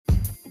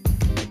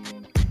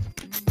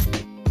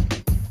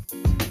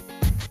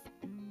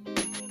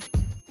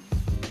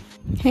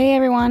Hey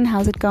everyone,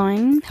 how's it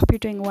going? Hope you're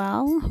doing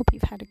well. Hope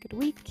you've had a good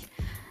week.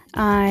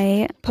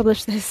 I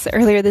published this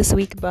earlier this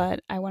week,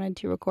 but I wanted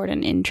to record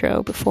an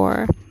intro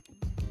before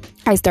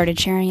I started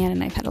sharing it,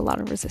 and I've had a lot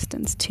of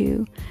resistance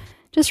to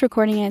just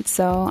recording it,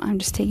 so I'm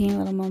just taking a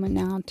little moment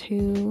now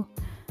to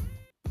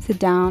sit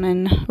down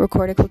and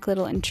record a quick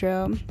little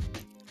intro.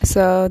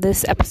 So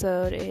this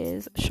episode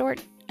is a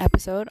short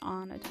episode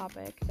on a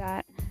topic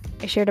that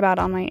I shared about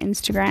on my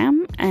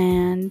Instagram,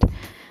 and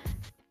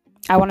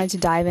I wanted to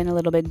dive in a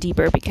little bit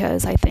deeper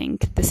because I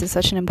think this is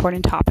such an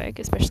important topic,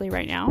 especially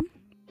right now.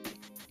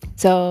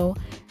 So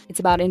it's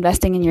about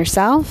investing in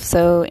yourself.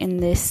 So in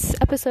this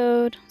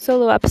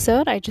solo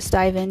episode, I just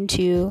dive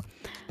into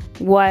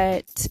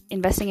what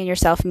investing in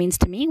yourself means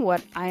to me,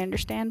 what I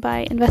understand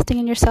by investing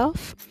in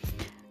yourself,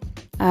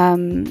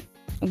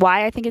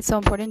 why I think it's so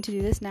important to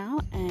do this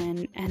now,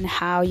 and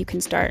how you can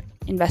start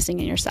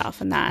investing in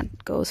yourself. And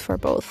that goes for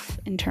both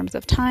in terms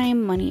of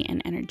time, money,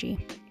 and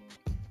energy.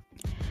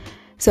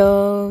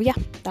 So yeah,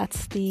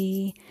 that's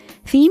the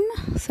theme.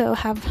 So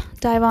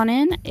dive on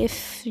in.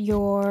 If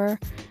you're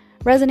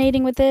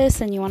resonating with this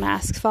and you want to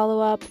ask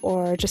follow-up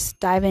or just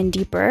dive in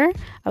deeper,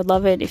 I would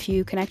love it if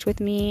you connect with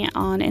me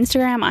on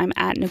Instagram. I'm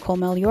at Nicole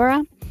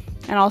Meliora.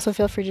 And also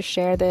feel free to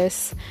share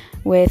this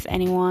with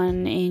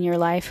anyone in your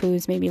life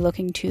who's maybe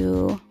looking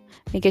to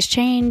make a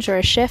change or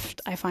a shift.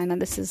 I find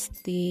that this is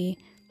the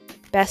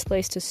best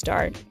place to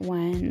start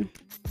when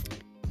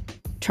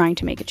trying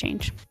to make a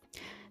change.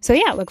 So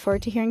yeah, look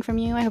forward to hearing from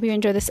you. I hope you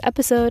enjoy this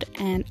episode,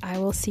 and I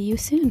will see you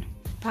soon.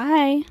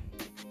 Bye.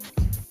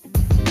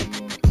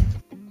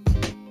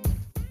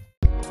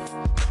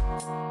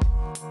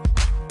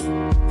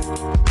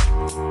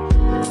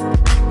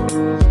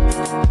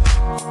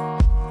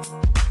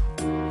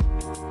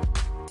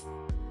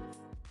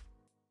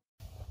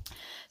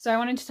 So I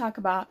wanted to talk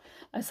about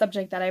a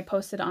subject that I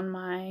posted on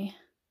my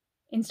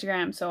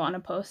Instagram, so on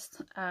a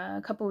post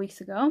a couple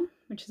weeks ago,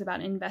 which is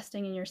about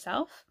investing in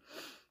yourself.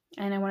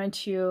 And I wanted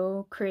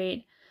to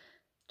create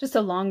just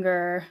a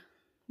longer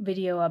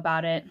video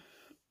about it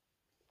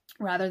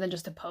rather than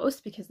just a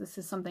post, because this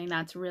is something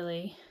that's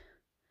really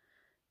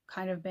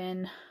kind of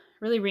been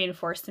really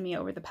reinforced to me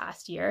over the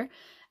past year,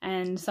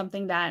 and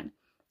something that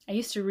I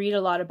used to read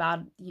a lot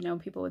about.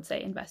 People would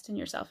say invest in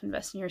yourself,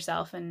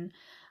 and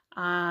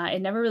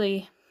it never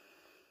really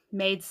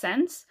made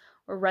sense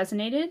or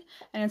resonated.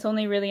 And it's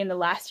only really in the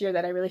last year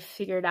that I really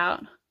figured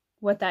out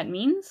what that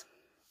means.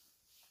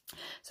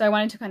 So I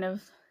wanted to kind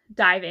of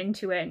dive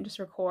into it and just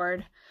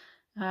record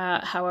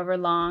however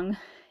long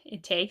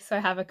it takes. So I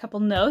have a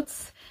couple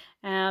notes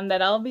that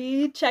I'll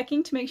be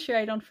checking to make sure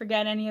I don't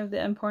forget any of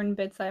the important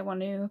bits I want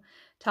to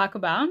talk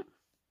about.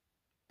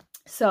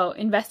 So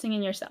investing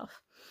in yourself.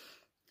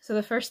 So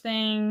the first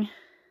thing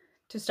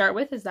to start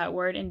with is that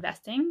word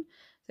investing.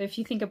 So if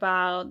you think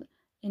about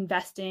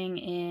investing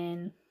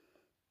in,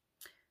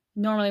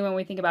 normally when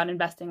we think about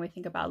investing, we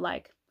think about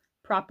like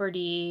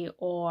property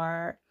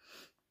or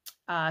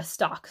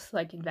stocks,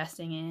 like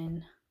investing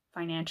in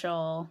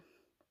financial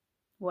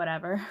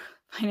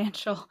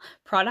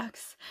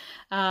products.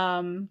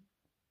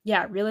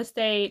 Real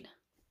estate,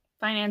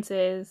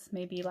 finances,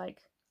 maybe like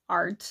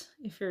art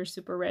if you're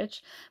super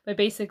rich. But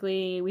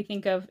basically, we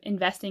think of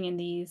investing in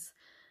these,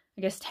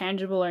 I guess,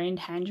 tangible or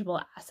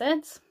intangible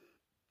assets,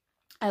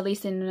 at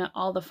least in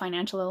all the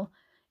financial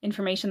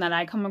information that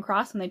I come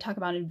across when they talk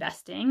about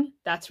investing.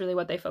 That's really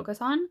what they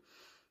focus on.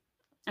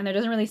 And there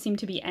doesn't really seem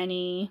to be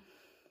any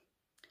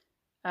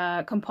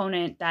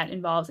component that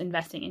involves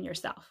investing in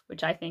yourself,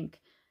 which I think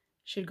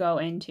should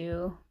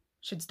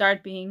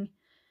start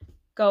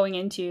going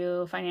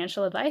into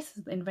financial advice,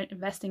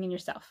 investing in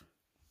yourself.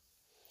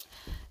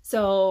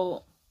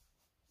 So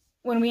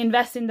when we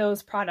invest in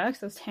those products,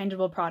 those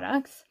tangible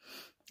products,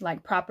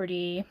 like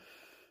property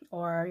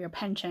or your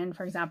pension,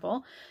 for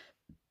example,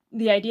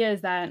 the idea is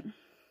that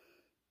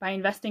by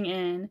investing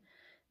in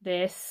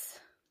this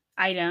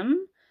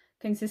item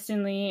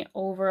consistently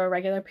over a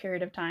regular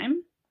period of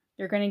time,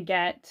 you're going to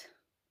get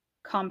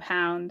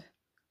compound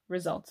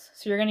results.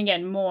 So you're going to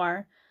get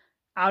more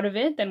out of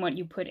it than what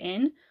you put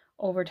in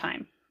over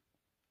time.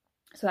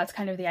 So that's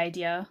kind of the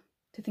idea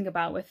to think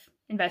about with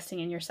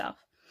investing in yourself.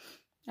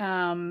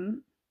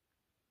 So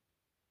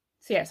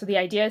the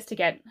idea is to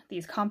get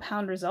these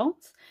compound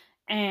results,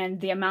 and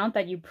the amount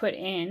that you put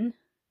in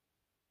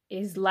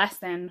is less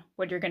than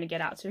what you're going to get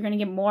out. So you're going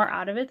to get more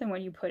out of it than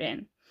what you put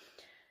in.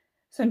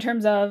 So in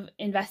terms of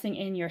investing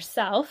in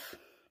yourself,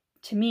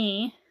 to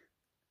me,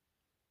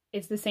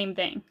 it's the same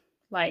thing.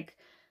 Like,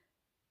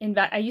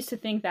 I used to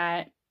think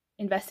that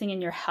investing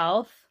in your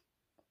health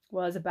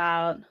was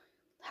about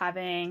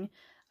having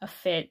a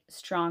fit,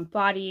 strong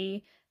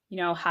body,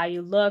 how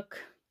you look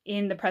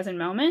in the present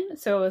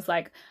moment. So it was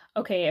like,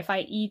 okay, if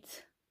I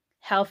eat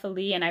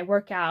healthily and I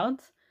work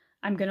out,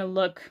 I'm going to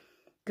look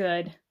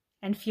good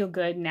and feel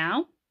good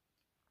now.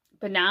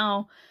 But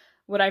now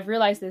what I've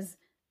realized is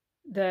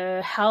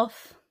the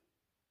health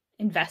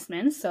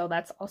investments, so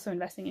that's also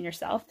investing in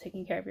yourself,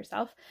 taking care of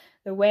yourself.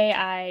 The way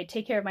I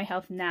take care of my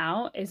health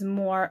now is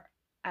more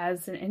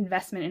as an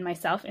investment in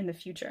myself in the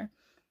future.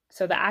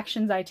 So the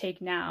actions I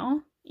take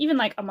now, even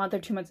like a month or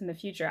 2 months in the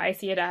future, I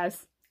see it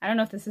as, I don't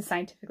know if this is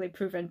scientifically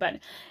proven, but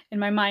in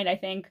my mind, I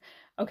think,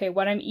 okay,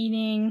 what I'm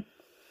eating,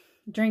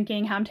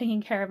 drinking, how I'm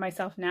taking care of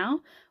myself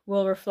now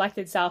will reflect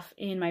itself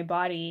in my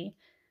body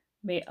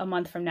a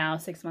month from now,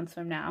 6 months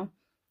from now.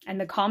 And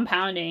the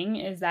compounding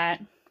is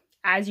that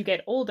as you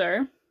get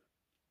older,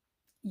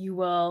 you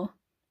will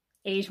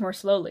age more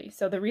slowly.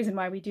 So the reason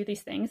why we do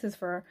these things is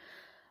for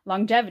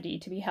longevity,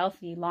 to be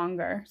healthy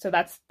longer. So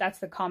that's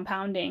the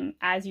compounding.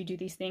 As you do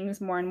these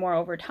things more and more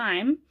over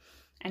time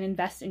and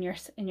invest in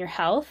your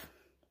health,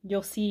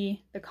 you'll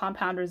see the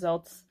compound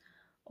results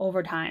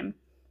over time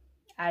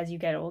as you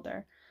get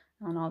older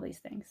on all these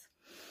things.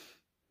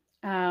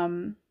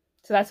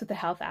 So that's with the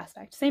health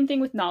aspect. Same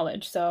thing with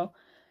knowledge. So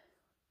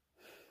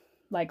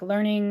like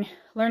learning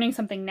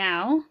something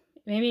now,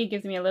 maybe it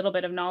gives me a little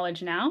bit of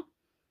knowledge now,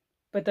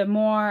 but the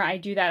more I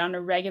do that on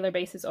a regular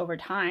basis over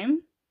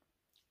time,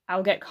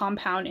 I'll get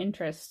compound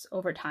interests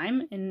over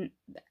time in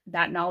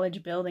that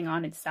knowledge building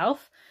on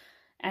itself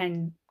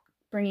and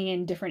bringing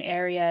in different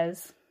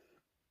areas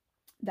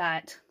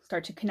that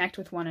start to connect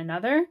with one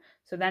another.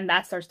 So then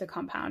that starts to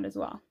compound as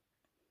well.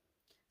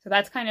 So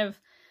that's kind of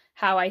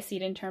how I see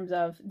it in terms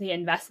of the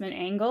investment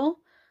angle,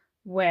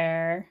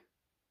 where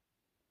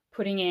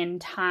putting in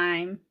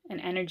time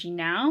and energy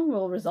now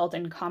will result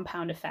in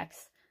compound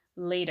effects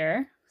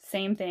later.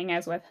 Same thing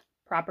as with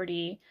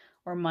property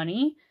or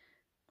money.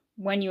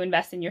 When you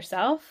invest in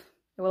yourself,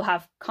 it will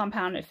have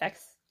compound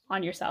effects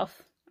on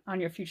yourself, on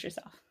your future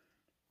self.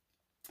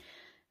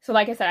 So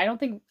like I said, I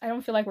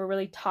don't feel like we're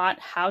really taught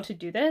how to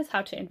do this,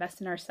 how to invest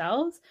in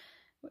ourselves,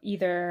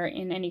 either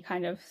in any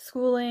kind of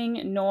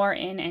schooling, nor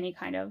in any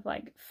kind of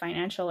like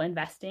financial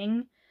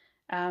investing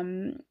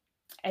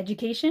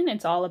education.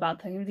 It's all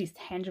about these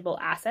tangible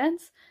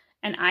assets.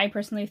 And I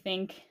personally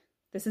think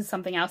this is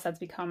something else that's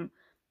become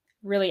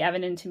really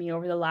evident to me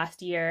over the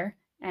last year,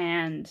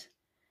 and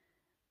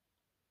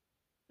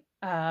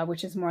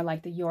which is more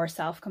like the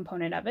yourself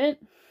component of it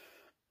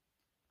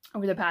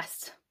over the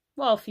past,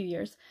 a few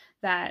years,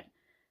 that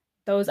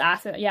those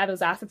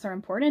assets are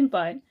important,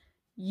 but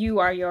you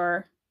are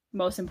your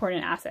most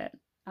important asset.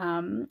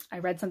 I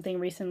read something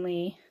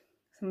recently,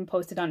 someone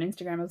posted on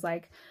Instagram, it was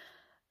like,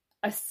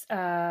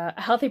 a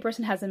healthy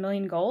person has 1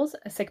 million goals,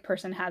 a sick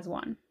person has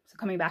one. So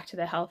coming back to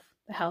the health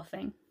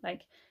thing,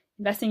 like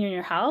investing in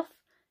your health,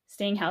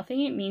 staying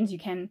healthy means you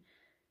can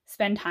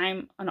spend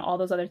time on all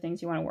those other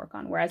things you want to work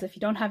on. Whereas if you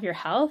don't have your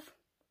health,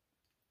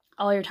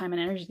 all your time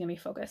and energy is going to be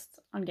focused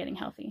on getting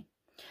healthy.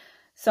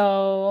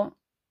 So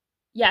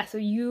yeah, so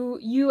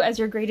you as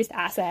your greatest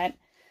asset,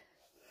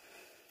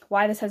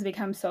 why this has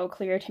become so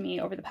clear to me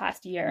over the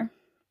past year.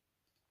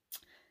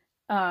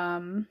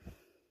 When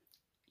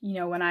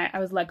I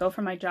was let go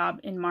from my job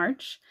in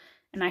March,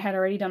 and I had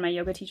already done my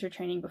yoga teacher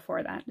training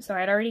before that. So I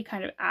had already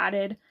kind of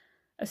added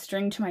a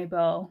string to my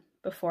bow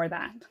before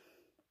that.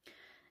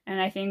 And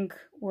I think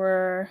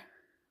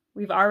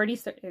we've already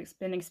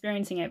been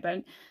experiencing it,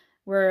 but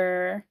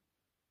we're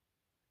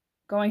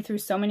going through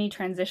so many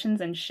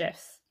transitions and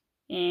shifts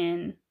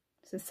in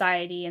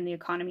society and the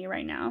economy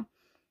right now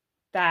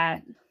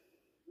that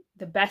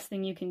the best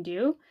thing you can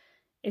do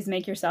is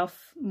make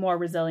yourself more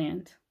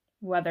resilient,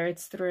 whether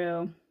it's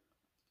through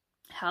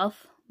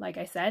health, like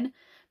I said,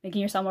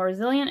 making yourself more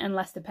resilient and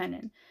less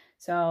dependent.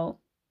 So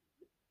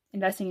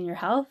investing in your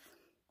health,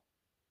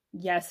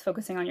 yes,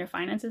 focusing on your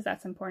finances,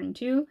 that's important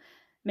too.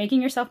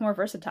 Making yourself more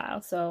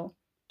versatile. So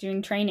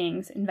doing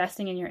trainings,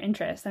 investing in your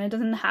interests. And it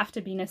doesn't have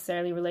to be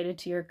necessarily related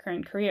to your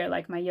current career.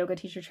 Like my yoga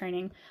teacher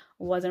training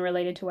wasn't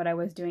related to what I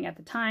was doing at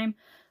the time,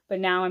 but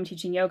now I'm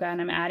teaching yoga and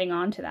I'm adding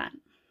on to that.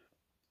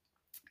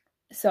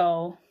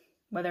 So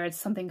whether it's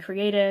something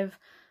creative,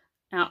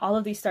 all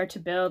of these start to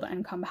build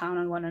and compound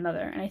on one another.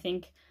 And I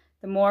think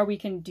the more we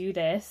can do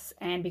this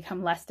and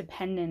become less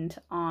dependent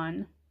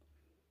on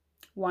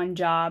one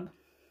job,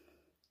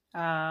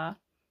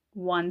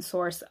 one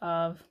source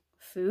of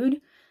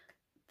food,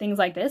 things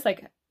like this,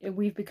 like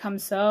we've become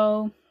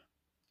so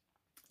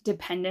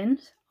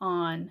dependent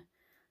on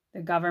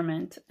the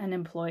government and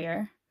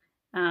employer.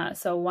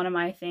 So one of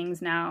my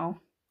things now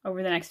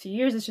over the next few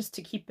years is just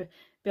to keep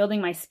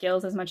building my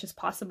skills as much as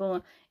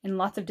possible in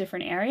lots of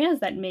different areas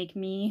that make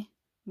me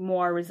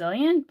more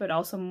resilient, but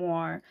also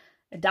more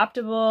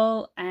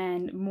adaptable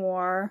and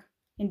more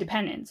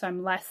independent. So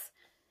I'm less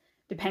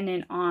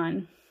dependent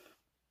on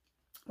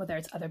whether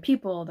it's other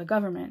people, the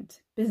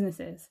government,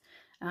 businesses.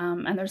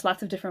 And there's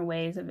lots of different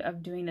ways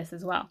of doing this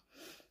as well.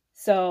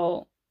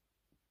 So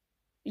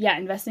yeah,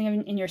 investing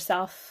in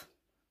yourself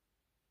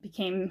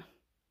became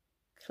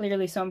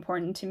clearly so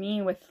important to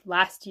me with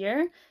last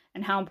year,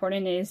 and how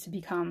important it is to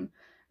become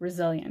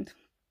resilient.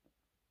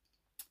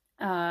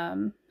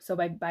 So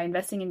by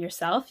investing in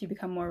yourself, you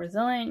become more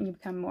resilient and you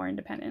become more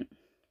independent.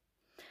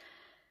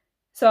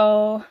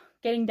 So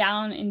getting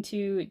down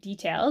into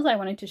details, I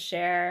wanted to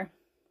share,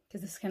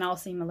 because this can all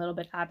seem a little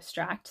bit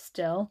abstract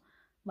still,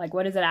 like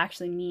what does it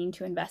actually mean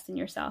to invest in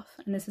yourself?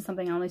 And this is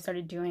something I only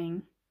started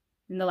doing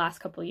in the last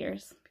couple of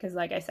years, because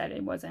like I said,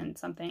 it wasn't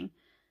something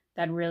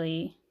that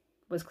really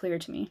was clear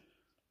to me.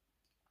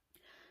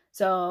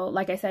 So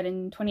like I said,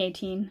 in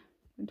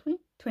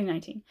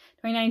 2019,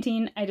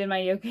 I did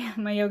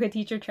my yoga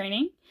teacher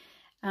training.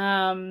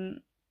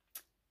 And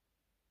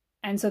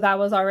so that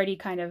was already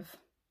kind of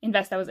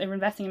I was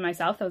investing in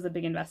myself. That was a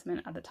big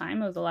investment at the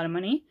time. It was a lot of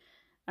money,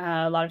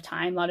 a lot of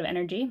time, a lot of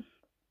energy.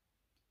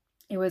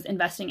 It was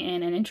investing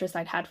in an interest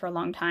I'd had for a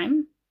long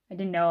time. I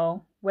didn't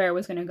know where it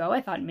was going to go.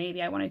 I thought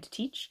maybe I wanted to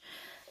teach.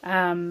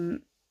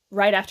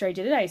 Right after I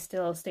did it, I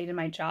still stayed in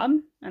my job,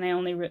 and I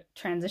only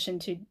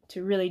transitioned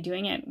to really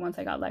doing it once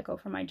I got let go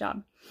from my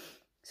job.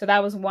 So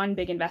that was one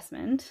big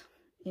investment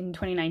in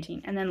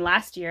 2019. And then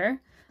last year,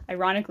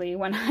 ironically,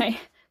 when I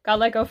got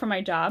let go from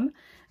my job,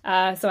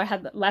 so I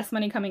had less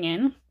money coming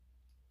in,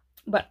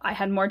 but I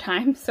had more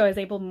time, so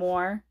I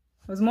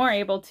was more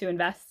able to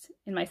invest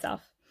in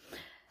myself.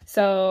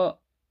 So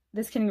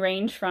this can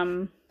range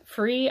from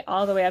free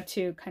all the way up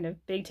to kind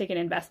of big ticket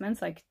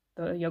investments like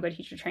the yoga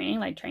teacher training,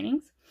 like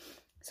trainings.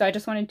 So I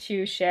just wanted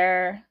to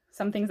share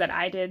some things that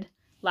I did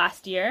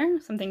last year,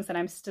 some things that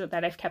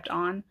I've kept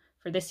on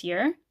for this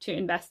year to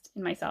invest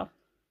in myself.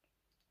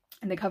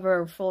 And they cover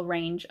a full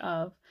range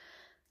of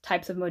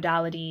types of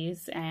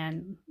modalities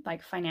and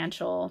like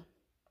financial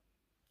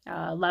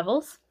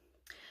levels.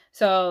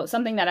 So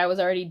something that I was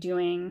already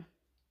doing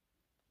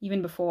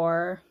even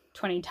before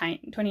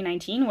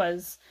 2019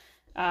 was,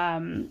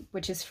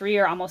 which is free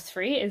or almost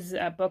free, is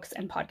books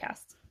and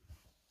podcasts.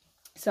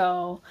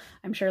 So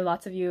I'm sure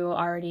lots of you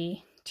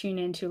already tune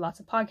into lots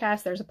of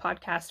podcasts. There's a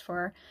podcast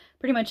for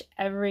pretty much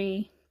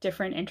every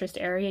different interest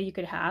area you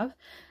could have.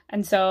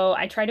 And so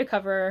I try to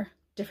cover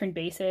different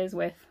bases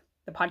with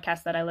the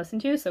podcasts that I listen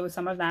to. So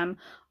some of them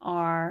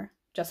are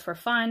just for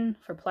fun,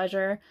 for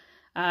pleasure.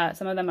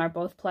 Some of them are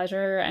both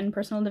pleasure and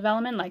personal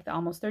development, like the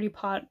Almost 30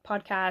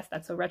 podcast.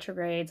 That's a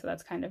retrograde. So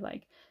that's kind of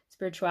like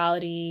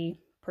spirituality,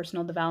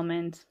 personal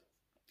development.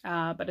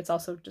 But it's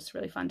also just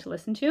really fun to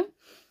listen to.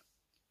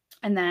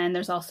 And then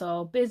there's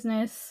also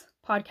business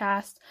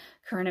podcast,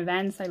 current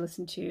events. I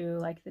listen to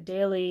like the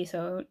daily,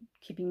 so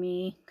keeping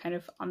me kind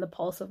of on the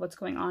pulse of what's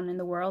going on in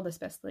the world,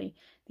 especially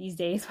these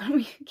days when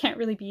we can't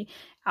really be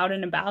out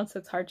and about, so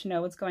it's hard to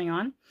know what's going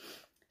on.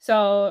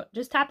 So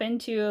just tap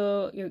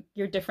into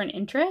your different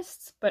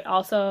interests, but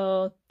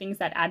also things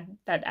that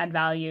add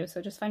value.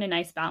 So just find a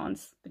nice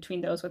balance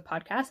between those with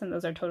podcasts, and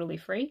those are totally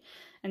free.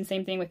 And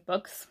same thing with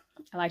books.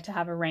 I like to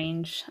have a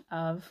range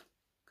of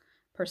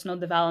personal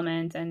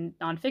development and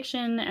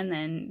nonfiction, and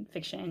then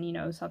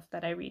fiction, stuff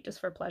that I read just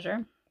for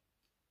pleasure.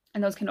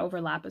 And those can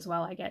overlap as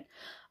well. I get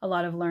a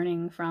lot of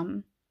learning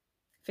from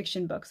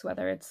fiction books,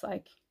 whether it's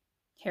like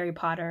Harry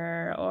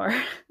Potter or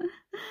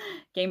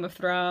Game of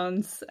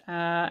Thrones.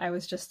 I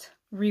was just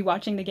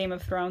rewatching the Game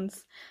of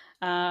Thrones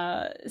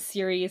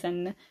series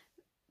and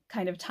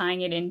kind of tying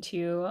it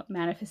into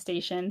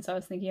manifestation. So I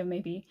was thinking of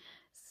maybe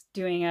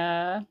doing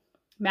a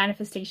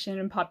manifestation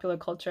and popular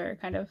culture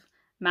kind of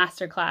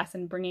masterclass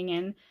and bringing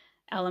in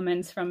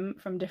elements from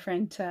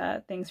different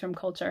things from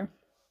culture.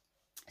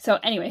 So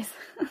anyways,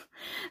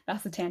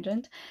 that's a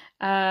tangent.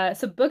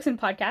 So books and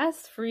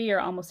podcasts, free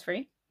or almost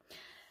free.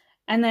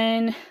 And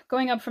then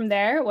going up from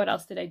there, what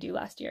else did I do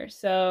last year?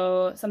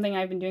 So something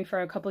I've been doing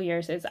for a couple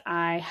years is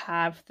I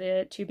have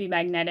the To Be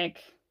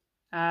Magnetic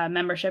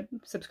membership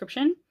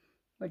subscription,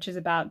 which is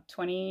about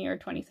 $20 or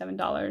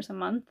 $27 a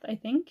month, I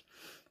think.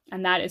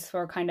 And that is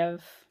for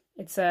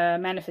it's a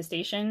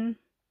manifestation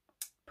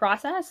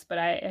process, but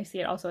I see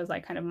it also as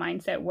like kind of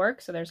mindset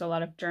work. So there's a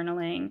lot of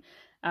journaling,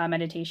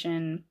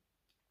 meditation,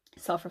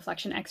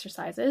 self-reflection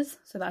exercises.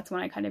 So that's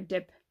when I kind of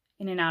dip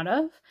in and out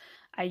of.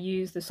 I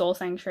use the Soul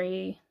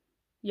Sanctuary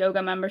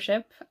yoga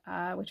membership,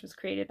 which was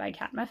created by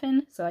Kat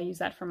Meffin. So I use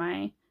that for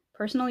my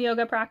personal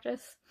yoga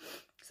practice.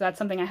 So that's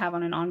something I have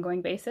on an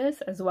ongoing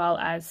basis, as well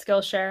as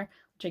Skillshare,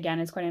 which again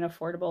is quite an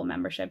affordable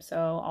membership. So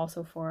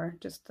also for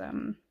just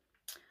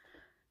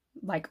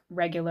like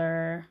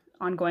regular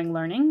ongoing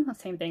learning. The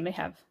same thing, they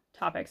have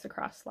topics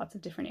across lots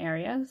of different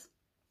areas.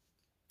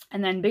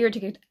 And then bigger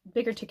ticket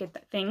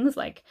things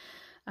like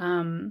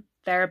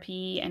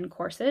therapy and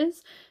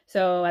courses.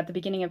 So at the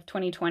beginning of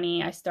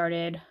 2020, I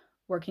started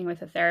working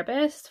with a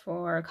therapist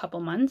for a couple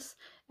months.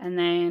 And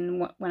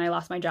then when I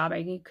lost my job,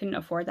 I couldn't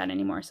afford that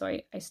anymore. So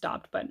I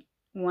stopped. But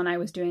when I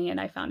was doing it,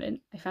 I found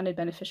it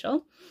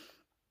beneficial.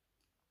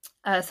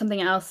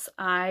 Something else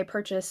I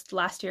purchased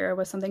last year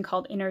was something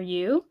called Inner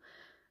You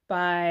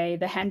by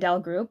the Handel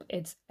Group.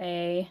 It's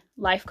a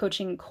life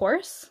coaching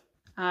course.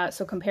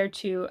 So compared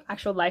to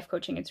actual life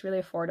coaching, it's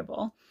really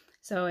affordable.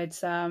 So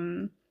it's, I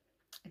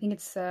think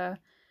it's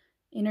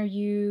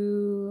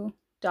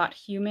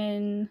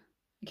inneryou.human.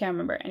 I can't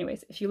remember.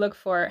 Anyways, if you look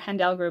for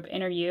Handel Group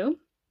Inner You,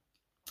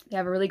 they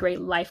have a really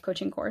great life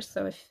coaching course.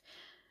 So if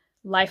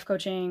life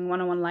coaching,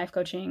 one-on-one life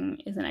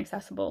coaching isn't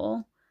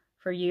accessible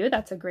for you,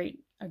 that's a great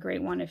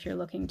one if you're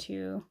looking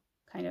to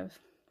kind of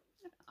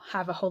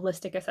have a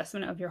holistic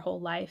assessment of your whole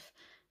life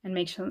and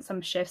make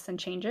some shifts and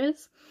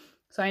changes.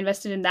 So I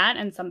invested in that,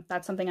 and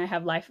that's something I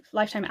have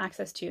lifetime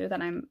access to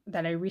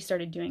that I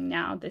restarted doing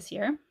now this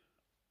year.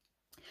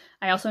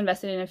 I also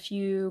invested in a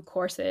few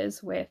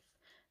courses with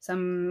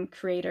some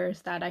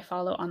creators that I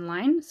follow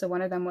online. So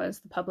one of them was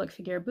the Public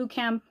Figure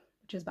Bootcamp,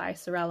 which is by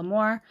Sorella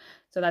Moore.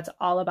 So that's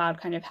all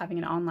about kind of having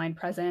an online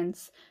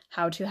presence,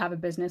 how to have a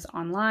business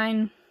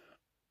online.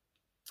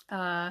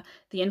 The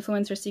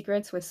Influencer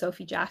Secrets with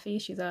Sophie Jaffe.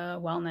 She's a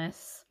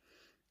wellness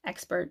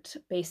expert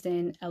based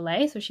in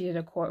LA. So she did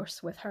a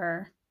course with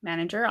her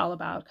manager all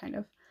about kind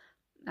of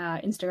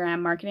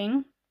Instagram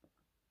marketing.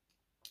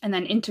 And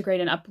then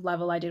Integrate and Up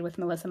Level I did with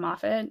Melissa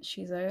Moffat.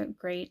 She's a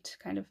great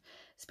kind of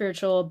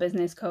spiritual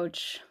business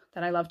coach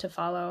that I love to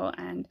follow.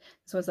 And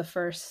this was the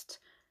first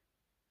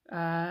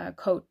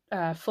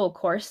full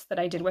course that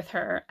I did with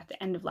her at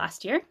the end of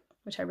last year,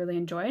 which I really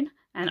enjoyed.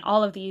 And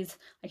all of these,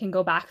 I can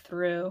go back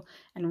through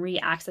and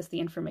re-access the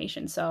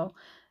information. So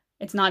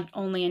it's not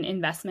only an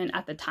investment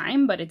at the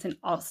time, but it's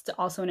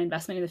also an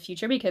investment in the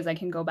future, because I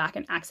can go back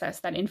and access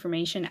that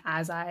information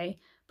as I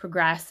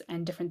progress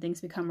and different things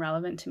become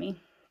relevant to me.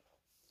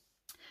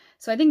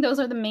 So I think those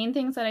are the main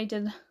things that I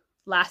did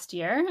last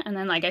year. And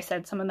then, like I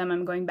said, some of them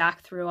I'm going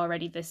back through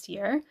already this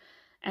year.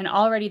 And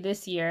already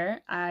this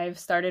year, I've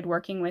started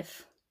working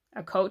with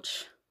a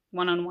coach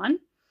one-on-one.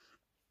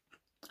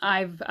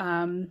 I've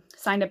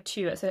signed up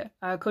to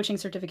a coaching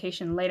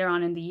certification later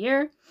on in the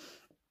year.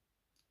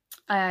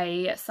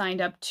 I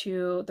signed up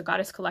to the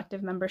Goddess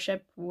Collective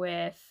membership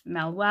with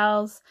Mel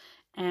Wells,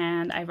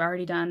 and I've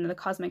already done the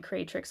Cosmic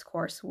Creatrix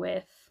course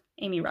with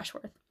Amy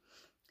Rushworth.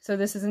 So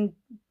this isn't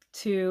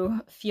to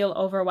feel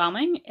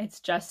overwhelming. It's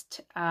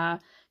just to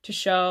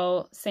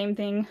show, same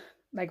thing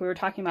like we were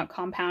talking about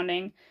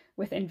compounding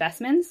with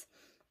investments.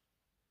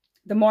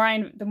 The more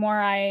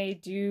I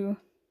do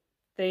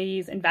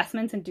these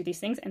investments and do these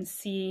things and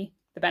see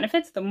the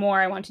benefits, the more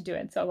I want to do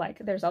it. So like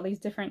there's all these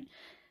different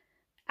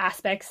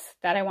aspects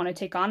that I want to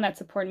take on that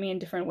support me in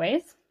different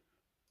ways.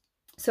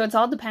 So it's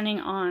all depending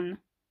on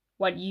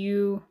what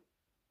you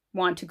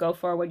want to go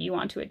for, what you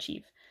want to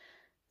achieve.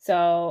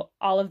 So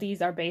all of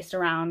these are based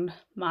around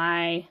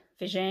my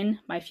vision,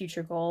 my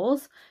future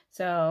goals.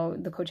 So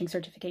the coaching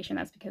certification,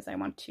 that's because I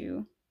want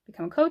to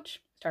become a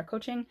coach, start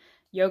coaching.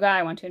 Yoga,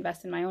 I want to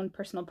invest in my own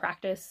personal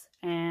practice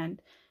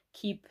and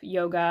keep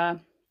yoga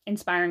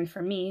inspiring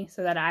for me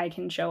so that I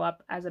can show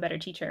up as a better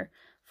teacher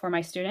for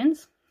my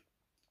students.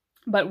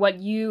 But what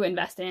you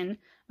invest in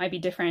might be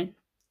different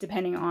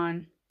depending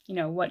on,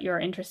 what you're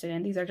interested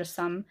in. These are just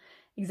some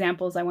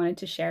examples I wanted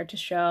to share to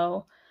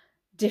show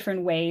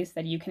different ways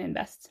that you can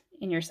invest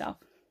in yourself.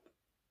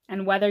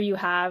 And whether you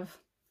have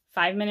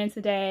 5 minutes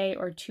a day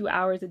or 2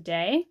 hours a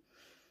day,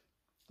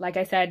 like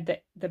I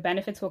said, the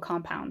benefits will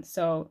compound.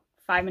 So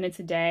 5 minutes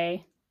a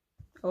day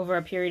over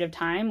a period of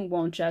time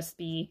won't just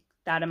be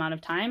that amount of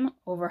time.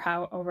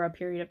 Over a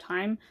period of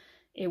time,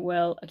 it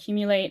will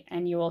accumulate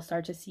and you will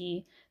start to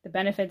see the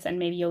benefits, and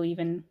maybe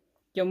when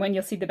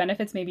you'll see the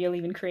benefits, maybe you'll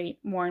even create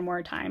more and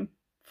more time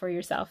for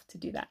yourself to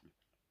do that.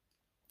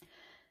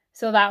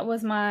 So that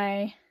was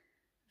my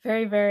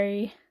very,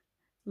 very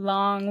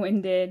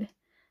long-winded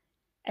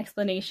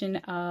explanation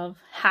of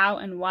how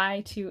and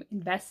why to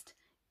invest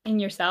in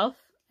yourself.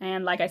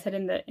 And like I said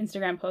in the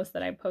Instagram post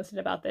that I posted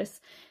about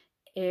this,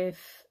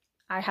 if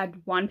I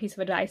had one piece of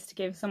advice to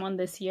give someone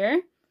this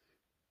year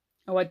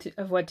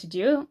of what to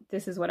do,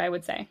 this is what I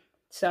would say.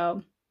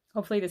 So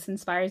hopefully this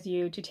inspires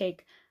you to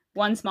take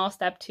one small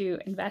step to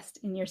invest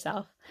in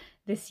yourself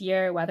this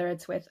year, whether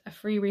it's with a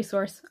free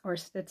resource or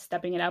it's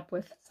stepping it up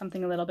with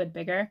something a little bit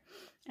bigger.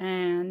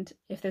 And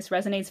if this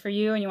resonates for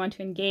you and you want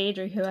to engage,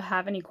 or you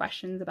have any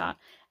questions about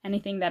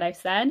anything that I've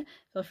said,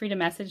 feel free to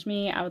message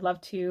me. I would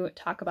love to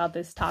talk about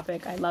this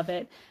topic. I love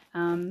it.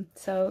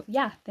 So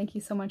yeah, thank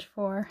you so much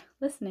for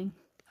listening.